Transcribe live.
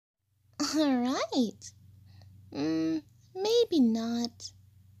Alright. Maybe not.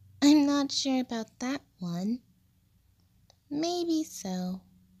 I'm not sure about that one. Maybe so.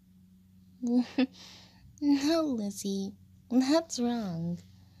 No, Lizzie. That's wrong.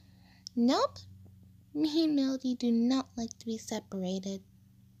 Nope. Me and Melody do not like to be separated.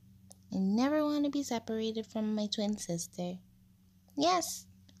 I never want to be separated from my twin sister. Yes,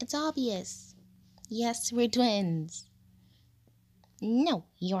 it's obvious. Yes, we're twins. No,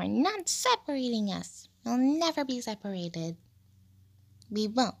 you're not separating us. We'll never be separated. We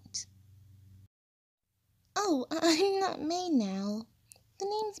won't. Oh, I'm not May now. The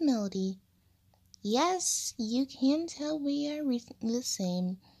name's Melody. Yes, you can tell we are the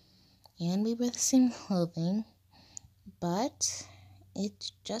same, and we wear the same clothing, but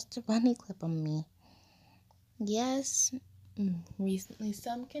it's just a funny clip on me. Yes, recently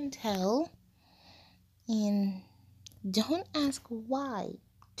some can tell, and don't ask why.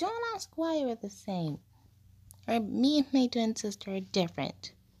 Don't ask why we're the same, or me and my twin sister are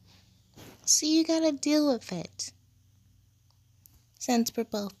different. So you gotta deal with it. Since we're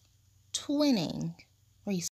both twinning recently.